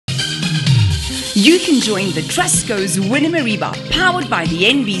You can join the Trustco's Winna Mariba, powered by the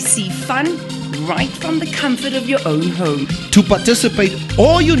NBC Fun, right from the comfort of your own home. To participate,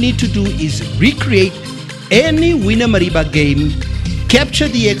 all you need to do is recreate any Winna Mariba game, capture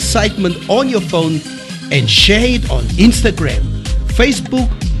the excitement on your phone, and share it on Instagram, Facebook,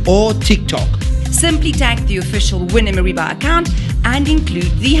 or TikTok. Simply tag the official Winna Mariba account and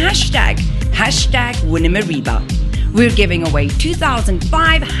include the hashtag Winna Mariba. We're giving away $2,500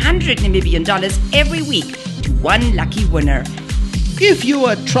 Namibian every week to one lucky winner. If you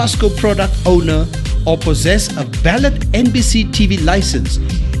are a Trustco product owner or possess a valid NBC TV license,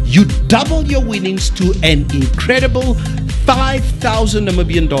 you double your winnings to an incredible $5,000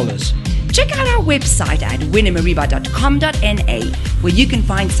 Namibian. Check out our website at winnamariba.com.na, where you can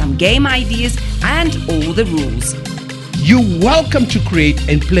find some game ideas and all the rules. You're welcome to create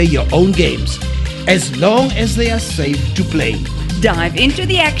and play your own games, as long as they are safe to play. Dive into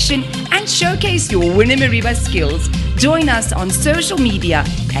the action and showcase your Winna Mariba skills. Join us on social media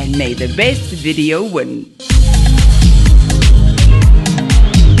and may the best video win.